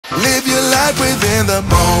right within the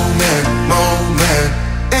moment,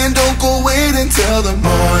 and don't go wait until the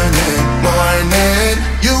morning.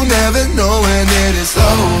 You never know when it is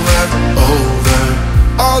over.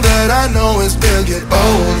 All that I know is we'll get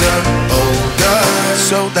older.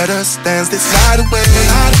 So let us dance this night away.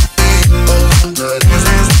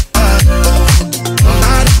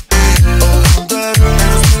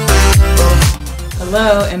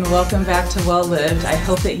 Hello and welcome back to Well Lived. I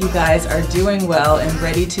hope that you guys are doing well and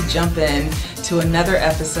ready to jump in to another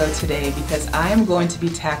episode today, because I am going to be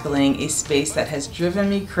tackling a space that has driven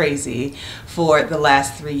me crazy for the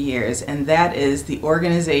last 3 years, and that is the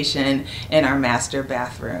organization in our master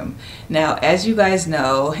bathroom. Now, as you guys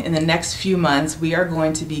know, in the next few months we are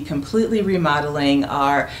going to be completely remodeling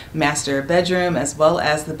our master bedroom as well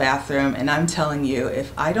as the bathroom, and I'm telling you,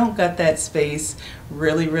 if I don't gut that space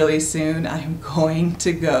really soon, I'm going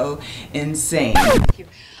to go insane.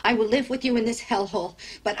 I will live with you in this hellhole,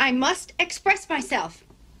 but I must express myself.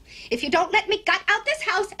 If you don't let me gut out this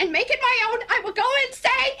house and make it my own, I will go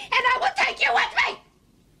insane and I will take you with me!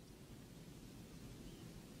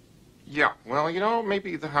 Yeah, well, you know,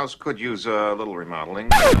 maybe the house could use a little remodeling.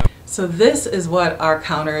 So this is what our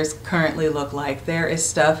counters currently look like. There is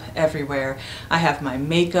stuff everywhere. I have my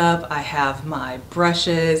makeup, I have my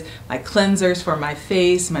brushes, my cleansers for my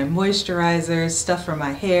face, my moisturizers, stuff for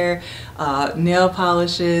my hair, nail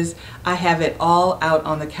polishes. I have it all out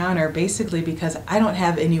on the counter basically because I don't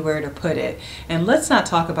have anywhere to put it. And let's not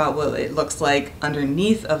talk about what it looks like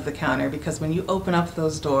underneath of the counter, because when you open up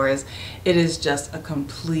those doors, it is just a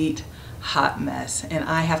complete hot mess, and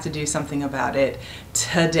I have to do something about it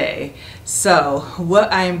today. So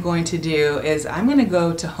what I am going to do is I'm going to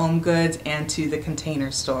go to HomeGoods and to the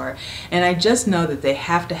Container Store, and I just know that they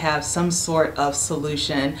have to have some sort of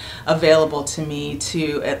solution available to me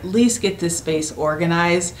to at least get this space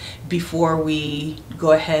organized before we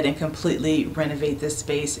go ahead and completely renovate this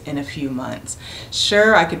space in a few months.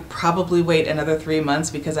 Sure, I could probably wait another 3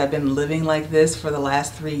 months because I've been living like this for the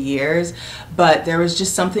last 3 years, but there was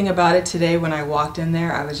just something about it today when I walked in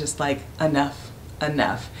there. I was just like, enough.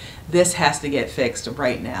 This has to get fixed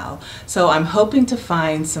right now. So I'm hoping to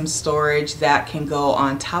find some storage that can go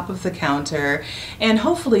on top of the counter, and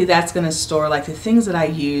hopefully that's going to store like the things that I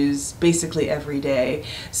use basically every day.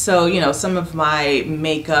 So, you know, some of my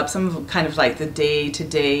makeup, some of kind of like the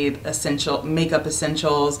day-to-day essential makeup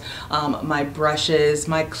essentials, my brushes,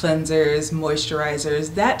 my cleansers,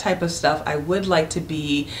 moisturizers, that type of stuff. I would like to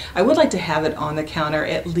have it on the counter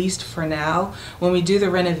at least for now. When we do the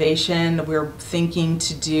renovation, we're thinking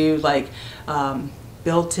to do like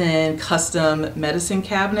built-in custom medicine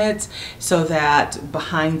cabinets so that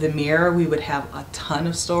behind the mirror we would have a ton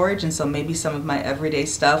of storage, and so maybe some of my everyday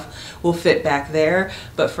stuff will fit back there.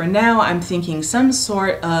 But for now I'm thinking some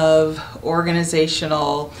sort of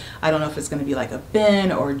organizational, I don't know if it's going to be like a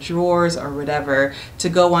bin or drawers or whatever, to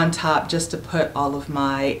go on top just to put all of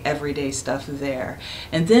my everyday stuff there.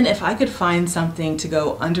 And then if I could find something to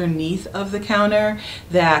go underneath of the counter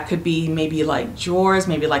that could be maybe like drawers,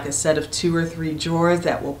 maybe like a set of 2 or 3 drawers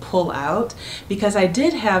that will pull out, because I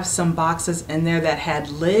did have some boxes in there that had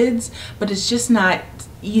lids, but it's just not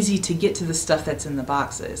easy to get to the stuff that's in the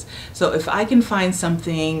boxes. So if I can find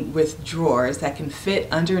something with drawers that can fit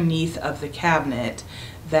underneath of the cabinet,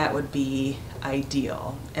 that would be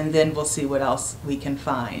ideal, and then we'll see what else we can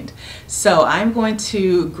find. So I'm going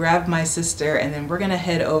to grab my sister, and then we're going to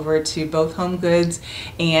head over to both HomeGoods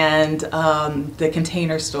and the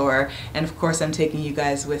Container Store, and of course I'm taking you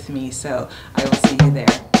guys with me, so I will see you there.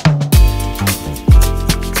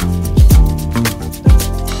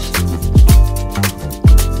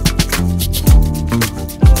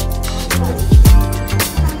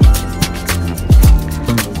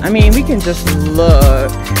 I mean, we can just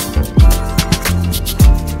look.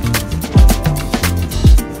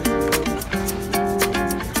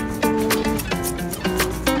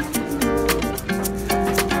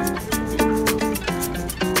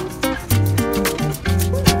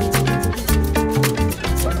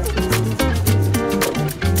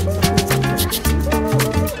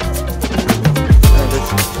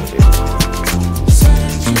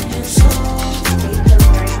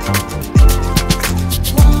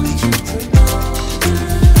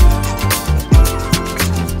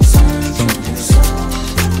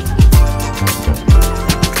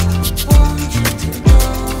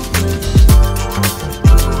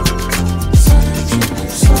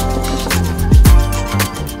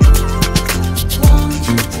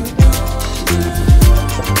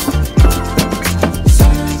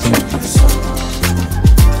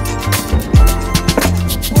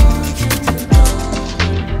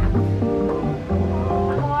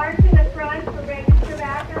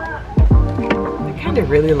 kind of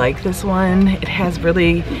really like this one. It has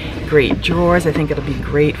really great drawers. I think it'll be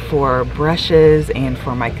great for brushes and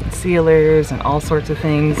for my concealers and all sorts of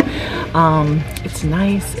things. It's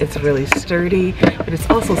nice, it's really sturdy, but it's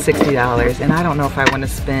also $60, and I don't know if I want to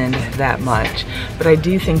spend that much. But I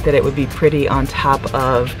do think that it would be pretty on top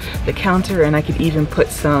of the counter, and I could even put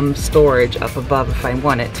some storage up above if I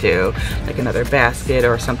wanted to, like another basket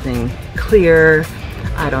or something clear.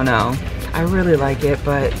 I don't know. I really like it,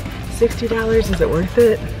 but $60, is it worth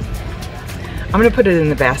it? I'm gonna put it in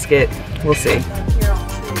the basket. We'll see.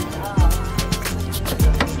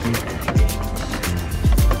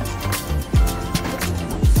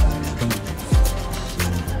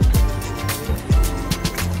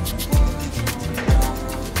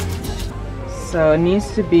 So it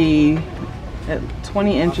needs to be at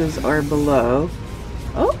 20 inches or below.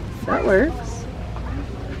 Oh, that works.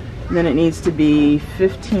 And then it needs to be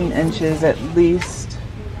 15 inches at least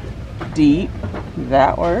deep.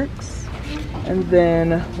 That works. And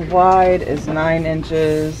then wide is 9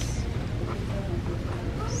 inches.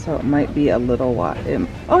 So it might be a little wide.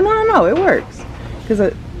 Oh, no, it works.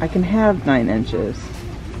 Because I can have 9 inches.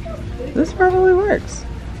 This probably works.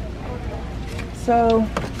 So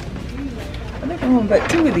I think I'm gonna put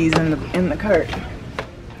 2 of these in the cart.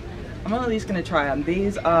 I'm at least gonna try them.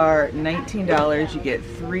 These are $19. You get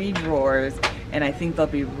 3 drawers, and I think they'll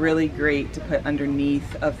be really great to put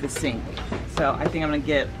underneath of the sink. So I think I'm gonna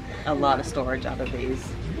get a lot of storage out of these.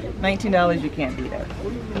 $19, you can't beat it.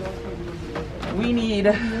 We need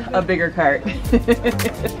a bigger cart.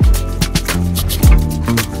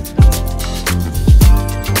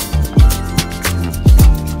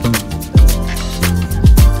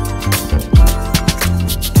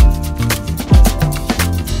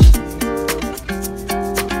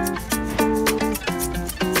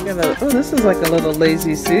 Oh, this is like a little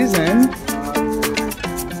Lazy Susan.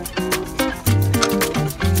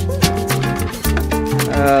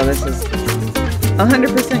 Oh, this is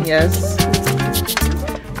 100% yes.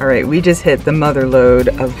 All right, we just hit the mother load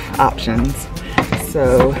of options.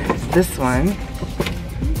 So this one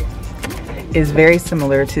is very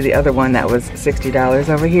similar to the other one that was $60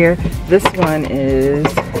 over here. This one is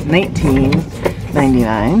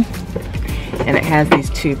 $19.99. And it has these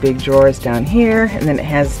 2 big drawers down here, and then it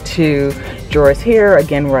has 2 drawers here,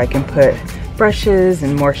 again, where I can put brushes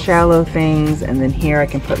and more shallow things, and then here I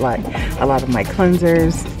can put like a lot of my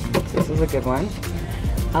cleansers. This is a good one.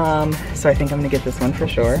 So I think I'm gonna get this one for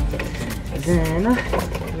sure. Then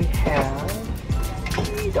we have,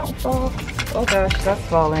 don't fall. Oh gosh, that's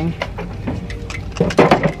falling.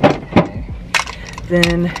 Okay.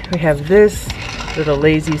 Then we have this little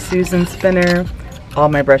Lazy Susan spinner. All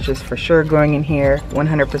my brushes for sure going in here.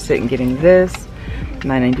 100% getting this,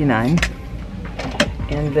 $9.99.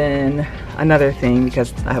 And then another thing,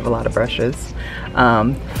 because I have a lot of brushes,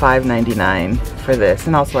 $5.99 for this.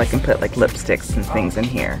 And also I can put like lipsticks and things in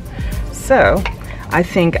here. So I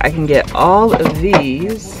think I can get all of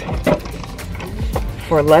these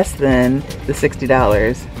for less than the $60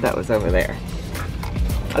 that was over there.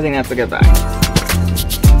 I think that's a good buy.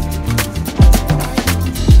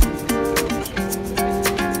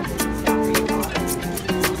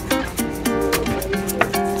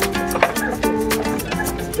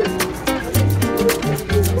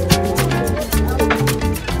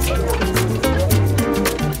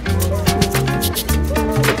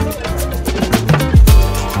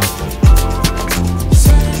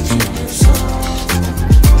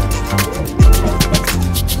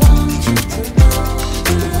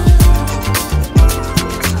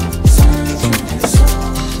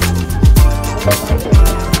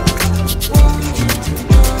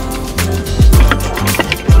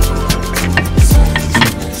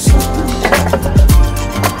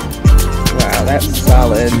 That's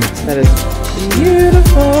solid. That is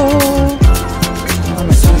beautiful. How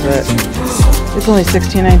much is it? It's only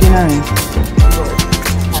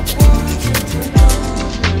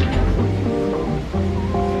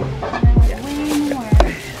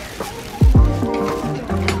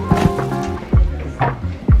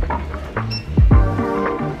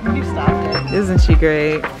Isn't she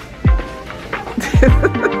great?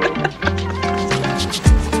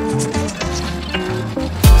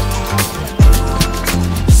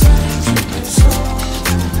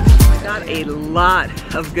 A lot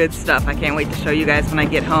of good stuff. I can't wait to show you guys when I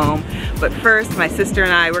get home. But first, my sister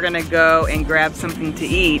and I, we're gonna go and grab something to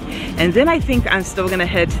eat. And then I think I'm still gonna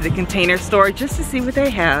head to the Container Store just to see what they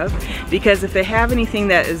have. Because if they have anything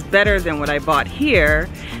that is better than what I bought here,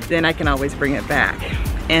 then I can always bring it back.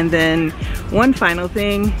 And then one final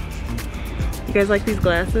thing. You guys like these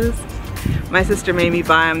glasses? My sister made me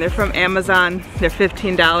buy them. They're from Amazon. They're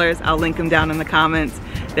 $15. I'll link them down in the comments.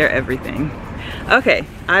 They're everything. Okay,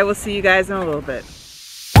 I will see you guys in a little bit.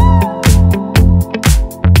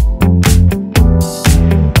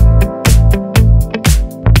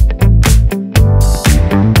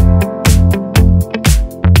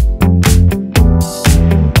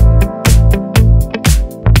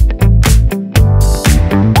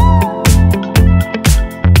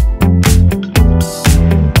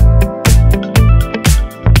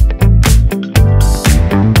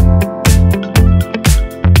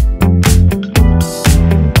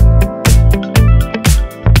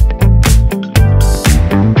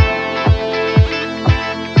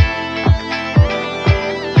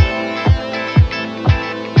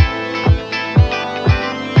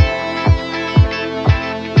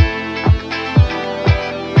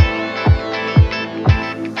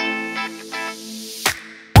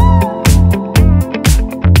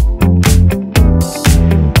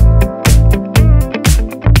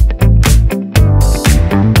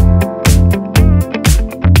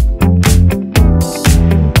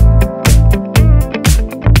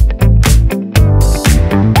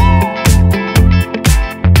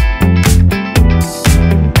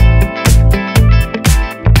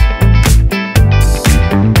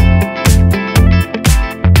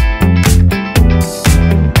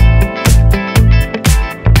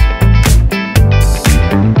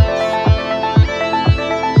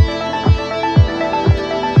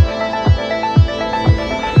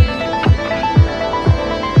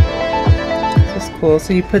 Cool.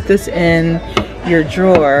 So you put this in your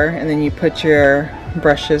drawer and then you put your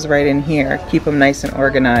brushes right in here. Keep them nice and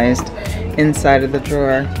organized inside of the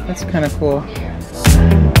drawer. That's kind of cool.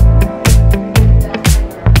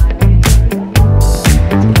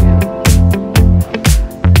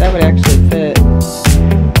 That would actually fit.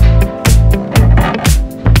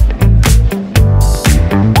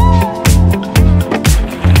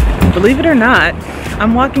 Believe it or not,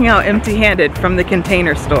 I'm walking out empty-handed from the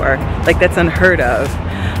Container Store. Like, that's unheard of.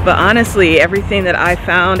 But honestly, everything that I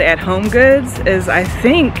found at HomeGoods is, I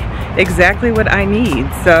think, exactly what I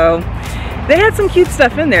need. So they had some cute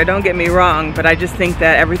stuff in there, don't get me wrong, but I just think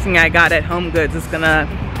that everything I got at HomeGoods is gonna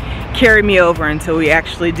carry me over until we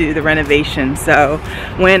actually do the renovation. So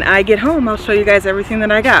when I get home, I'll show you guys everything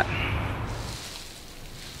that I got.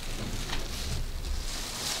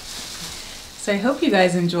 So I hope you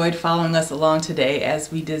guys enjoyed following us along today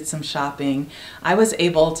as we did some shopping. I was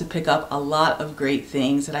able to pick up a lot of great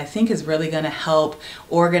things that I think is really going to help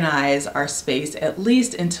organize our space, at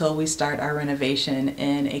least until we start our renovation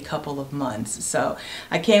in a couple of months. So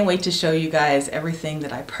I can't wait to show you guys everything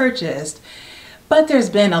that I purchased. But there's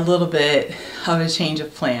been a little bit of a change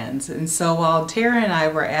of plans. And so while Tara and I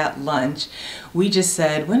were at lunch, we just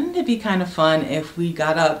said, wouldn't it be kind of fun if we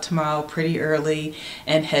got up tomorrow pretty early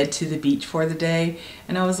and head to the beach for the day?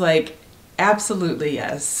 And I was like, absolutely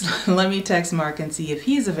yes. Let me text Mark and see if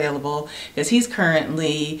he's available, because he's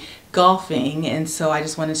currently golfing, and so I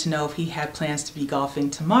just wanted to know if he had plans to be golfing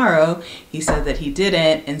tomorrow. He said that he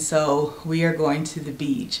didn't, and so we are going to the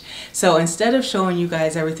beach. So instead of showing you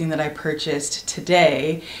guys everything that I purchased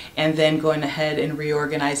today and then going ahead and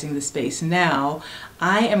reorganizing the space now,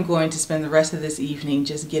 I am going to spend the rest of this evening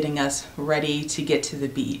just getting us ready to get to the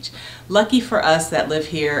beach. Lucky for us that live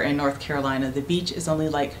here in North Carolina, the beach is only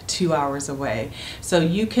like 2 hours away. So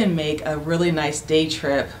you can make a really nice day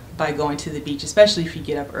trip by going to the beach, especially if you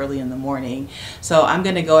get up early in the morning. So I'm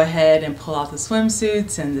going to go ahead and pull out the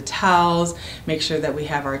swimsuits and the towels, make sure that we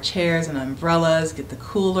have our chairs and umbrellas, get the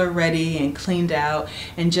cooler ready and cleaned out,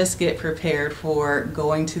 and just get prepared for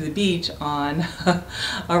going to the beach on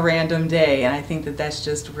a random day. And I think that that's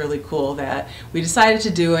just really cool that we decided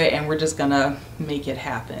to do it and we're just gonna make it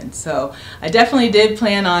happen. So I definitely did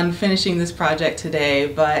plan on finishing this project today,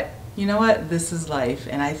 but you know what? This is life,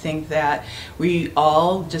 and I think that we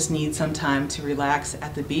all just need some time to relax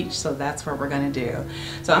at the beach, so that's what we're going to do.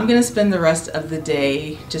 So I'm going to spend the rest of the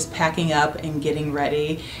day just packing up and getting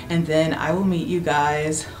ready, and then I will meet you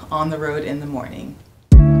guys on the road in the morning.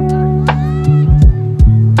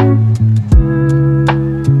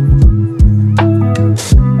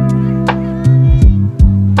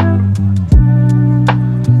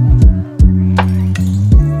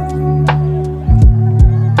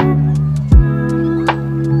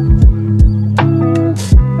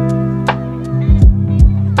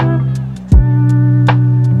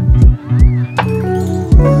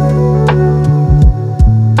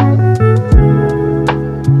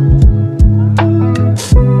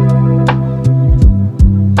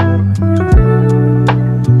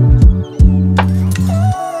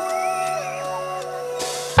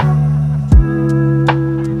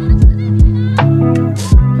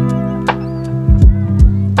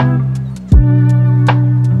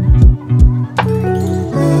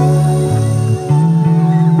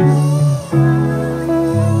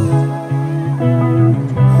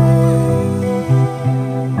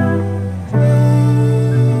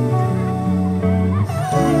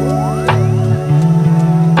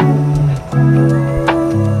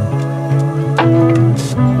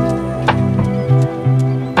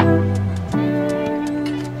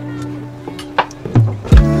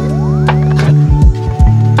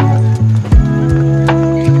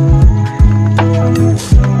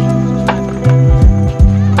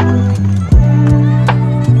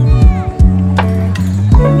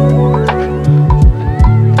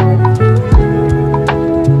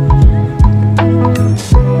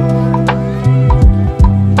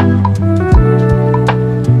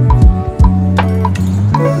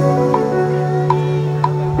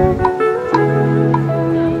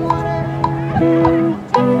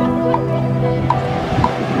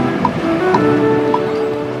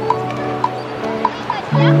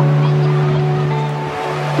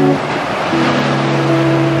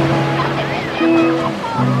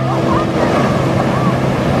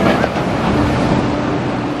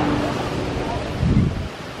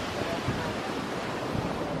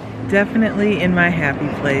 definitely in my happy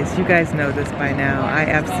place. You guys know this by now. I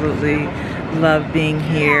absolutely love being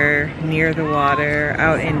here near the water,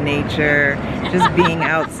 out in nature, just being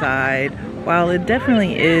outside. While it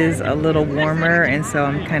definitely is a little warmer, and so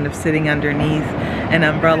I'm kind of sitting underneath an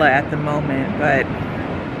umbrella at the moment, but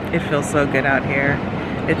it feels so good out here.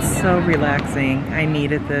 It's so relaxing. I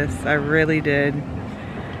needed this. I really did.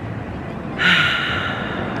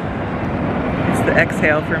 It's the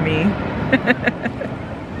exhale for me.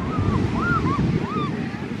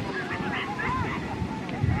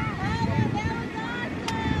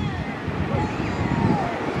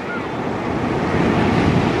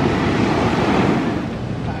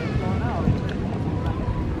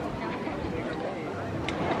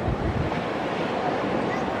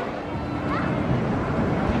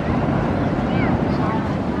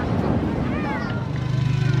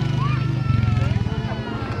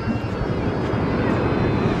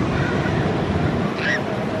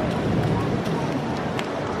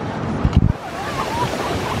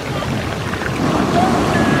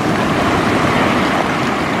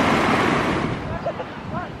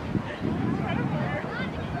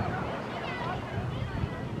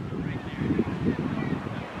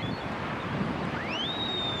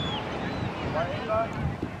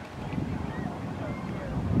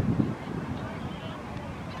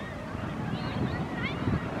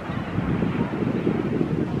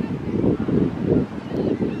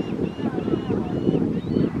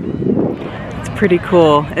 Pretty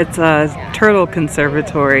cool. It's a turtle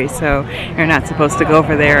conservatory, so you're not supposed to go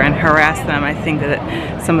over there and harass them. I think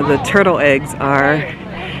that some of the turtle eggs are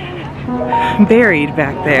buried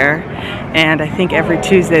back there, and I think every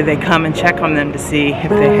Tuesday they come and check on them to see if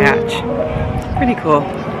they hatch. Pretty cool.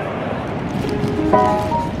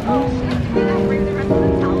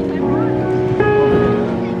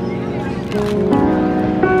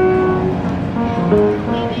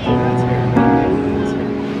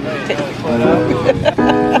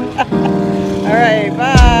 All right,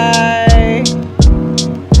 bye.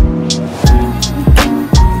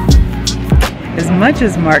 As much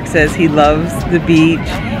as Mark says he loves the beach,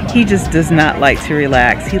 he just does not like to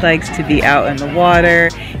relax. He likes to be out in the water.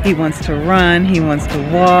 He wants to run. He wants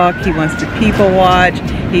to walk. He wants to people watch.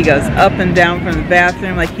 He goes up and down from the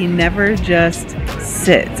bathroom. Like, he never just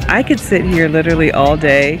sits. I could sit here literally all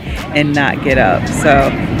day and not get up. So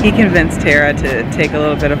he convinced Tara to take a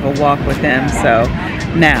little bit of a walk with him. So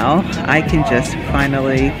now I can just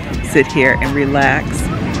finally sit here and relax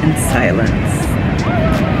in silence.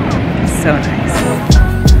 So nice.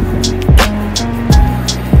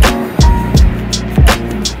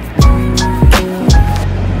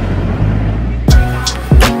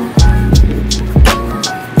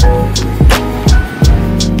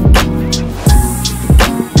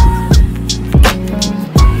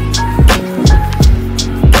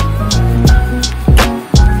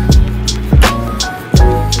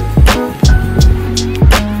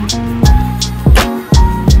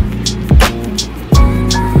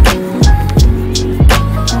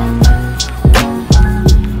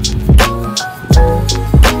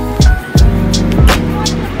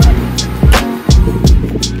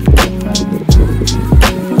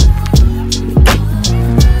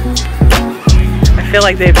 I feel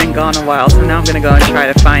like they've been gone a while, so now I'm gonna go and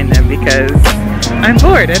try to find them because I'm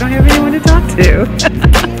bored. I don't have anyone to talk to.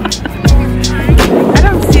 I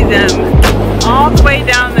don't see them all the way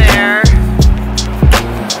down there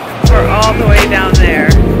or all the way down there.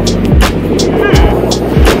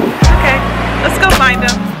 Okay, let's go find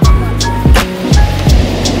them.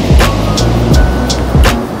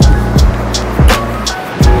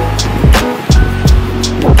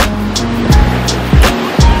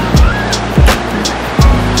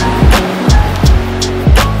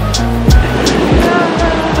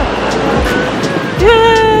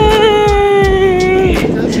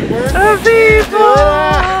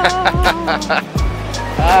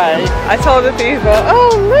 Hi. I told the people,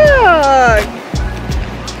 oh look!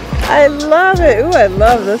 I love it. Ooh, I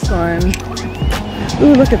love this one.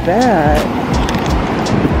 Ooh, look at that.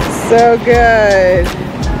 So good.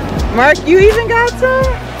 Mark, you even got some?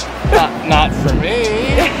 Not for me,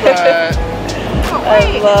 but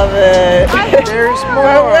I love it. there's more.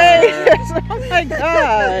 Oh wait, oh my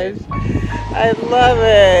gosh. I love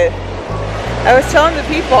it. I was telling the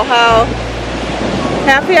people how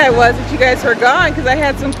happy I was that you guys were gone because I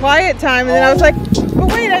had some quiet time, and then I was like, but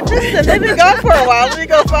wait, I missed them. They've been gone for a while. Let me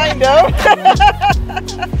go find them.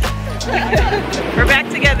 We're back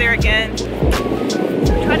together again.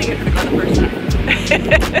 I'm trying to get her to go the first time.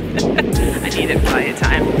 I needed quiet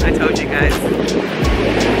time. I told you guys.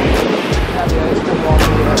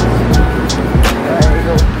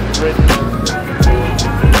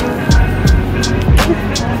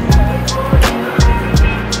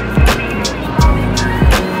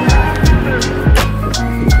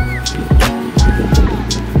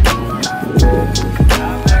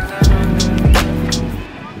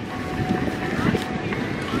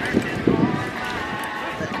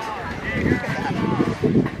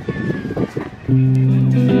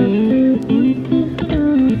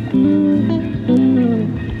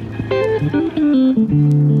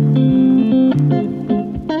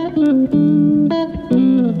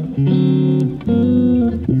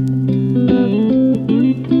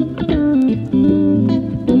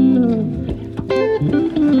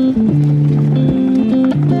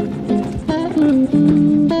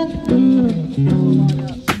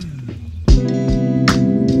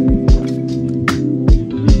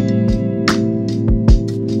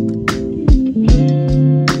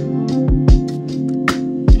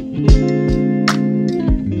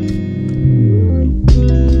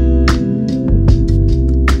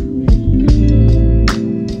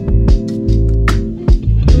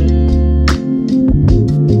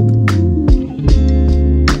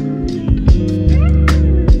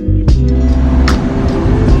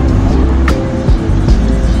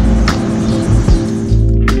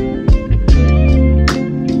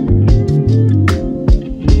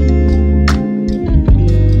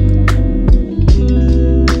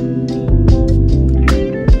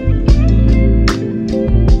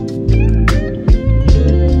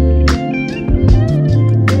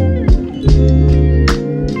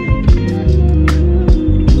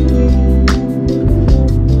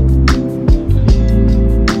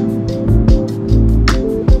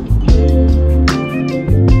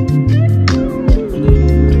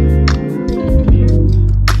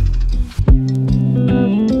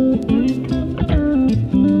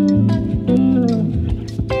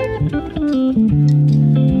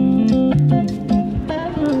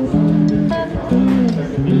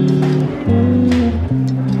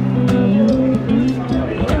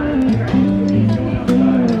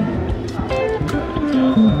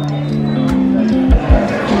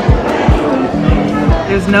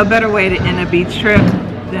 There's no better way to end a beach trip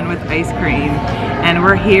than with ice cream. And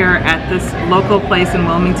we're here at this local place in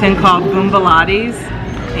Wilmington called Boombalotti's.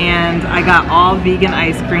 And I got all vegan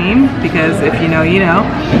ice cream because if you know, you know.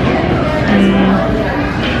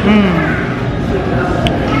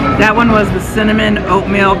 That one was the cinnamon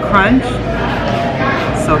oatmeal crunch.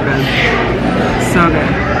 So good. So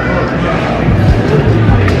good.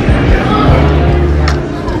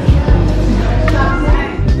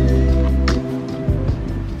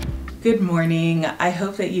 Good morning. I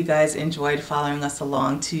hope that you guys enjoyed following us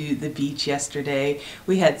along to the beach yesterday.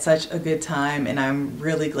 We had such a good time and I'm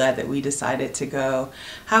really glad that we decided to go.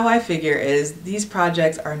 How I figure is these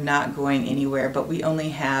projects are not going anywhere, but we only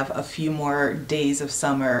have a few more days of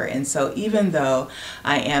summer, and so even though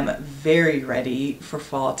I am very ready for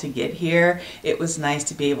fall to get here, it was nice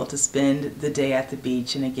to be able to spend the day at the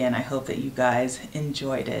beach, and again I hope that you guys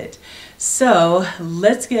enjoyed it. So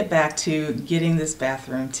let's get back to getting this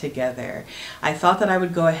bathroom together. I thought that I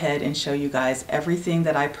would go ahead and show you guys everything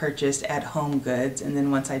that I purchased at HomeGoods, and then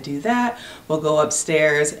once I do that, we'll go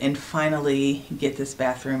upstairs and finally get this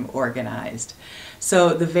bathroom organized.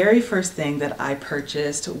 So the very first thing that I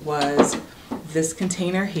purchased was this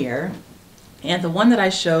container here, and the one that I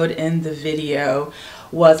showed in the video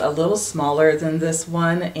was a little smaller than this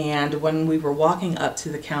one, and when we were walking up to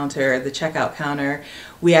the counter, the checkout counter,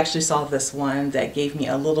 we actually saw this one that gave me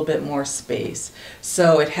a little bit more space.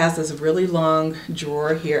 So it has this really long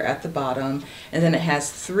drawer here at the bottom, and then it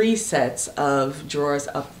has 3 sets of drawers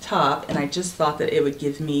up the top, and I just thought that it would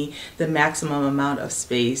give me the maximum amount of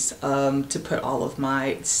space to put all of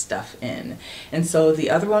my stuff in. And so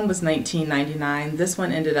the other one was $19.99. This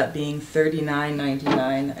one ended up being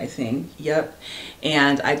 $39.99, I think. Yep.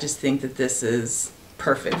 And I just think that this is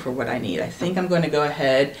perfect for what I need. I think I'm going to go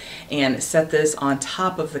ahead and set this on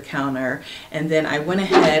top of the counter, and then I went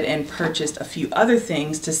ahead and purchased a few other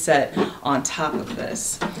things to set on top of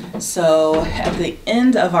this. So at the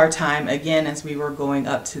end of our time, again, as we were going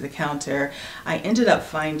up to the counter, I ended up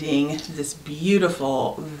finding this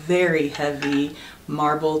beautiful, very heavy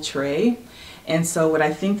marble tray. And so what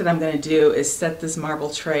I think that I'm going to do is set this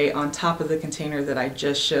marble tray on top of the container that I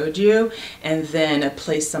just showed you, and then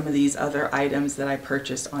place some of these other items that I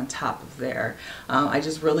purchased on top of there. I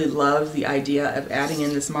just really love the idea of adding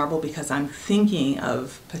in this marble because I'm thinking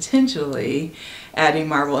of potentially adding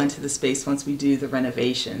marble into the space once we do the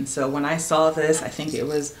renovation. So when I saw this, I think it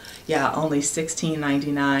was, yeah, only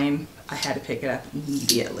 $16.99. I had to pick it up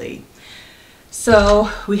immediately. So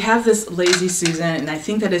we have this Lazy Susan, and I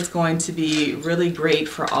think that it's going to be really great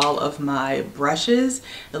for all of my brushes.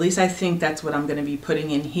 At least I think that's what I'm going to be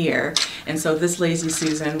putting in here. And so this Lazy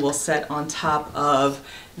Susan will set on top of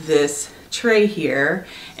this tray here,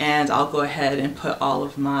 and I'll go ahead and put all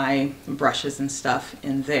of my brushes and stuff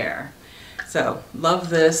in there. So love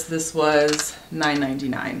this. This was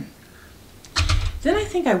 $9.99. Then I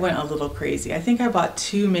think I went a little crazy. I think I bought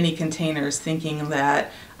too many containers thinking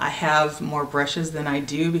that I have more brushes than I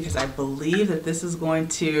do, because I believe that this is going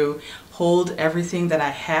to hold everything that I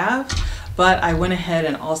have. But I went ahead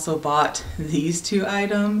and also bought these two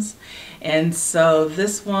items. And so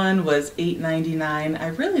this one was $8.99. I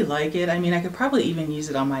really like it. I mean, I could probably even use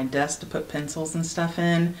it on my desk to put pencils and stuff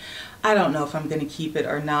in. I don't know if I'm going to keep it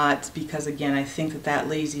or not, because again, I think that that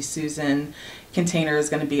Lazy Susan container is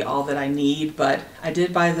going to be all that I need. But I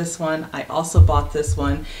did buy this one. I also bought this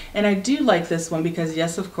one, and I do like this one because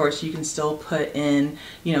yes, of course, you can still put in,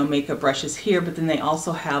 you know, makeup brushes here, but then they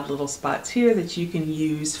also have little spots here that you can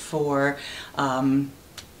use for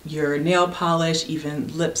your nail polish, even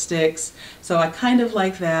lipsticks. So I kind of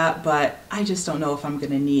like that, but I just don't know if I'm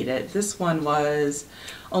going to need it. This one was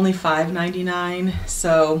only $5.99,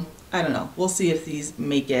 so I don't know. We'll see if these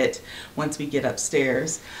make it once we get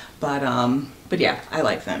upstairs. But yeah, I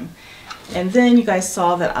like them. And then you guys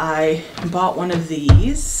saw that I bought one of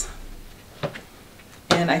these,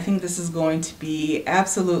 and I think this is going to be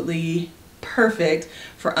absolutely perfect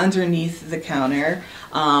for underneath the counter.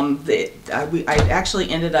 I actually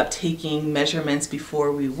ended up taking measurements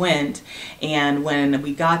before we went, and when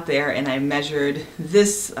we got there and I measured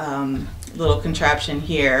this little contraption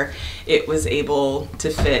here, it was able to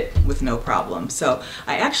fit with no problem. So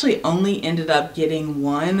I actually only ended up getting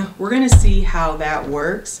one. We're gonna see how that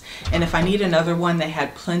works, and if I need another one, they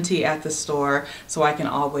had plenty at the store, so I can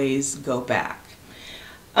always go back.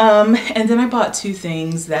 And then I bought two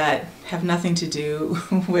things that have nothing to do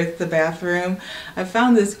with the bathroom. I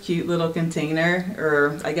found this cute little container,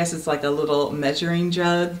 or I guess it's like a little measuring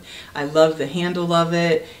jug. I love the handle of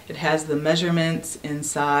it. It has the measurements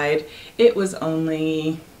inside. It was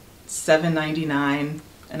only $7.99,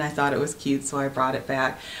 and I thought it was cute, so I brought it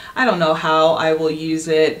back. I don't know how I will use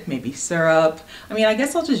it. Maybe syrup. I mean, I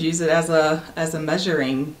guess I'll just use it as a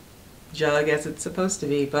measuring jug, as it's supposed to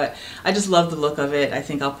be, but I just love the look of it. I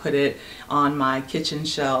think I'll put it on my kitchen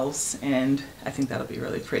shelves, and I think that'll be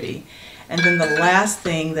really pretty. And then the last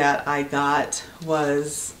thing that I got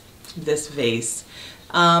was this vase.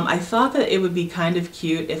 I thought that it would be kind of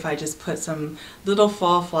cute if I just put some little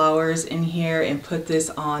fall flowers in here and put this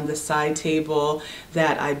on the side table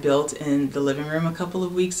that I built in the living room a couple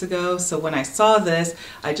of weeks ago. So when I saw this,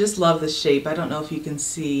 I just love the shape. I don't know if you can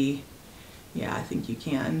see. Yeah, I think you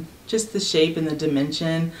can. Just the shape and the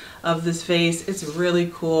dimension of this vase. It's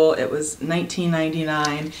really cool. It was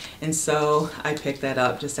 $19.99, and so I picked that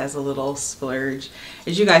up just as a little splurge.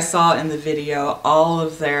 As you guys saw in the video, all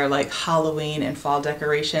of their like Halloween and fall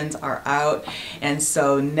decorations are out, and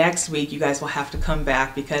so next week you guys will have to come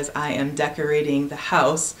back because I am decorating the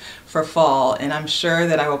house for fall, and I'm sure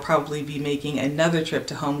that I will probably be making another trip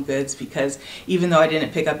to HomeGoods, because even though I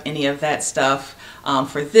didn't pick up any of that stuff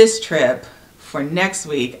for this trip, for next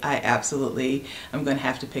week, I absolutely am going to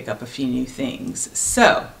have to pick up a few new things.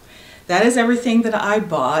 So that is everything that I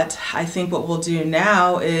bought. I think what we'll do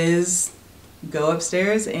now is go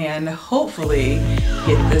upstairs and hopefully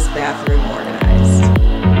get this bathroom organized.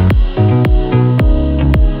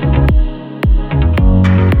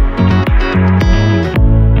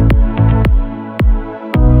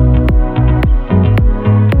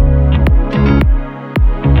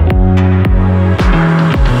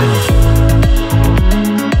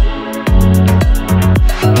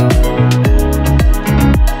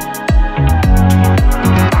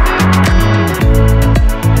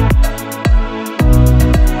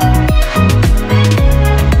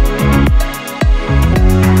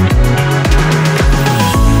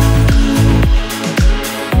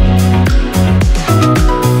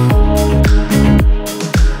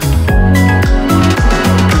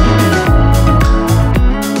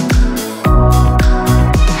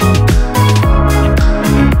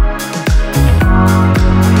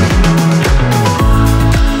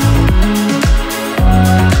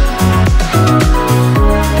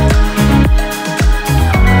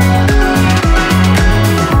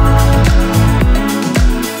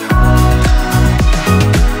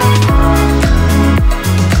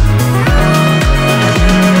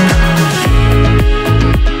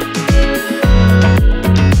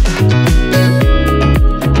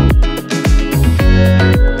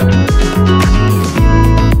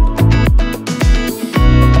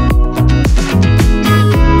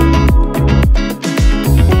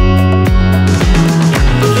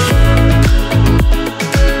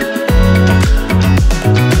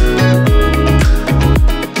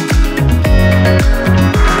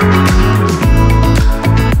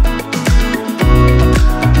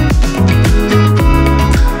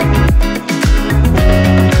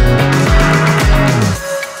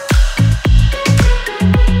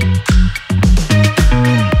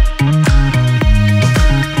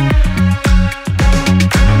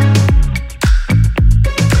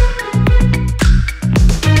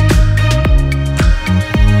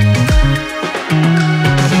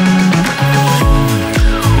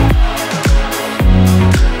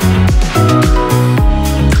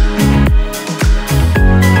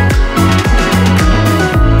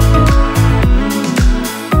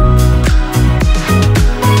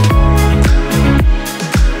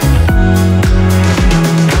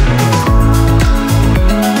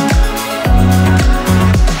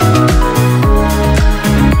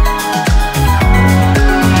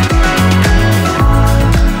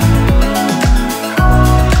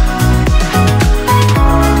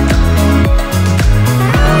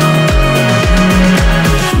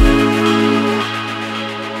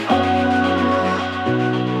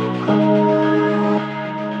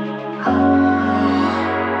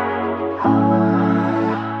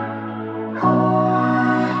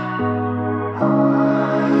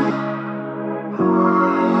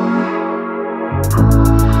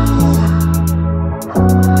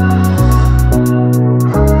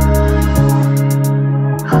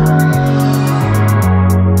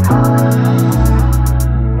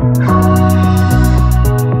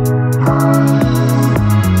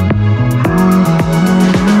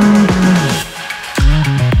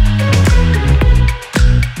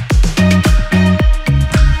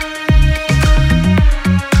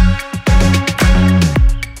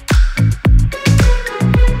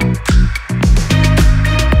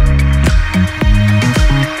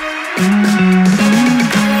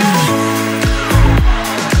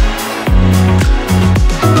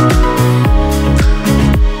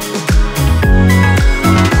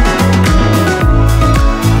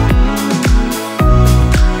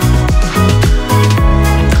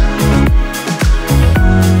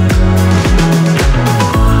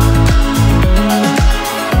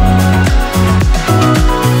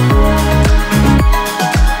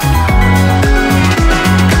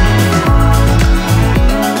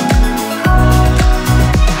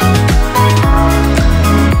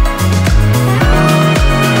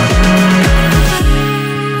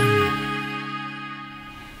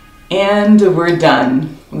 And we're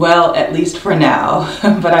done. Well, at least for now.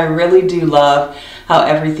 But I really do love how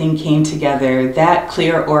everything came together. That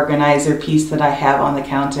clear organizer piece that I have on the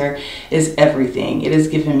counter is everything. It has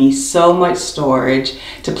given me so much storage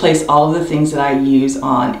to place all of the things that I use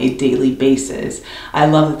on a daily basis. I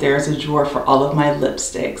love that there's a drawer for all of my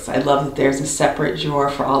lipsticks. I love that there's a separate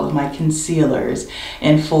drawer for all of my concealers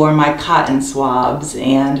and for my cotton swabs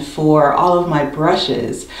and for all of my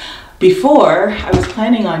brushes. Before, I was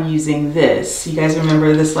planning on using this. You guys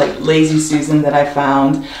remember this like Lazy Susan that I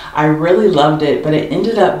found? I really loved it, but it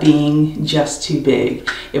ended up being just too big.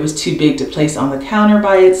 It was too big to place on the counter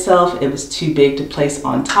by itself. It was too big to place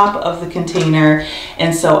on top of the container.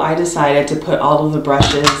 And so I decided to put all of the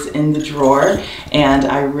brushes in the drawer, and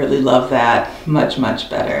I really love that much, much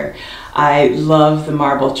better. I love the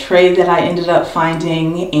marble tray that I ended up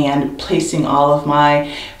finding and placing all of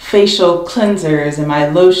my facial cleansers and my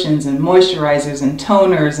lotions and moisturizers and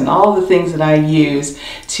toners and all the things that I use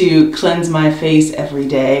to cleanse my face every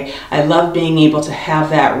day. I love being able to have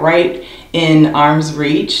that right in arm's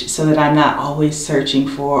reach so that I'm not always searching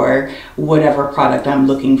for whatever product I'm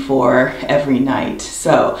looking for every night.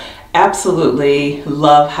 So absolutely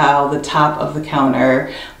love how the top of the counter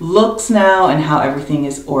looks now and how everything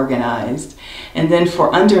is organized. And then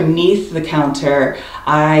for underneath the counter,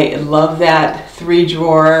 I love that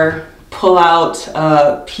 3-drawer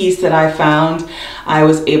pull-out piece that I found. I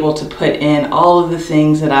was able to put in all of the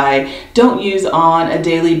things that I don't use on a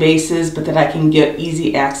daily basis, but that I can get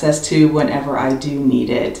easy access to whenever I do need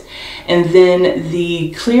it. And then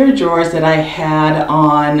the clear drawers that I had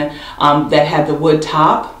on that had the wood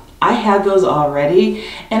top, I had those already,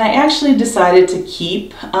 and I actually decided to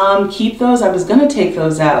keep those. I was going to take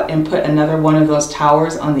those out and put another one of those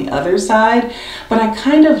towers on the other side, but I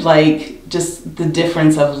kind of like just the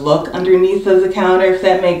difference of look underneath of the counter, if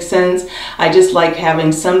that makes sense. I just like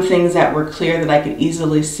having some things that were clear that I could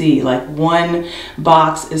easily see. Like one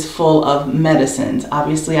box is full of medicines.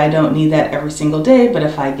 Obviously I don't need that every single day, but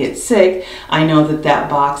if I get sick, I know that that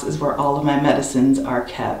box is where all of my medicines are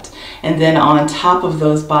kept. And then on top of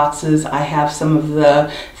those boxes, I have some of the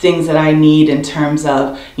things that I need in terms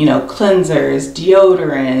of, you know, cleansers,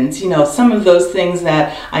 deodorants, you know, some of those things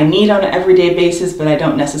that I need on an everyday basis, but I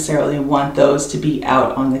don't necessarily want those to be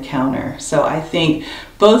out on the counter. So I think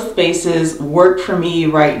both spaces work for me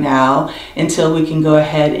right now until we can go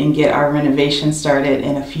ahead and get our renovation started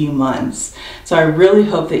in a few months. So I really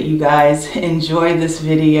hope that you guys enjoyed this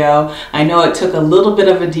video. I know it took a little bit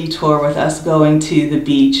of a detour with us going to the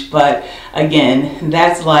beach, but again,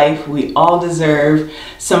 that's life. We all deserve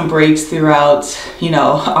some breaks throughout, you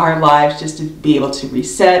know, our lives, just to be able to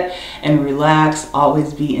reset and relax,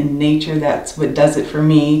 always be in nature. That's what does it for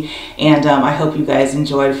me. And I hope you guys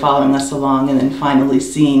enjoyed following us along and then finally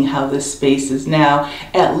seeing how this space is now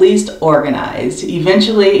at least organized.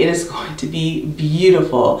 Eventually it is going to be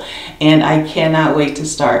beautiful and I cannot wait to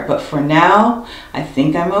start. But for now, I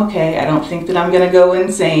think I'm okay. I don't think that I'm gonna go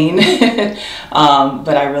insane,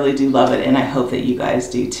 but I really do love it and I hope that you guys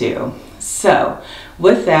do too. So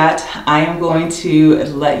with that, I am going to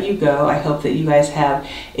let you go. I hope that you guys have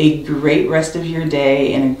a great rest of your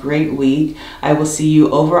day and a great week. I will see you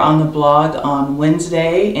over on the blog on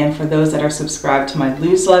Wednesday. And for those that are subscribed to my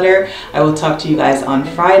newsletter, I will talk to you guys on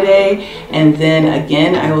Friday. And then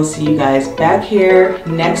again, I will see you guys back here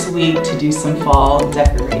next week to do some fall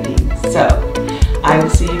decorating. So I will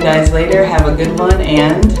see you guys later. Have a good one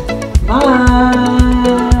and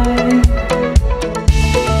bye.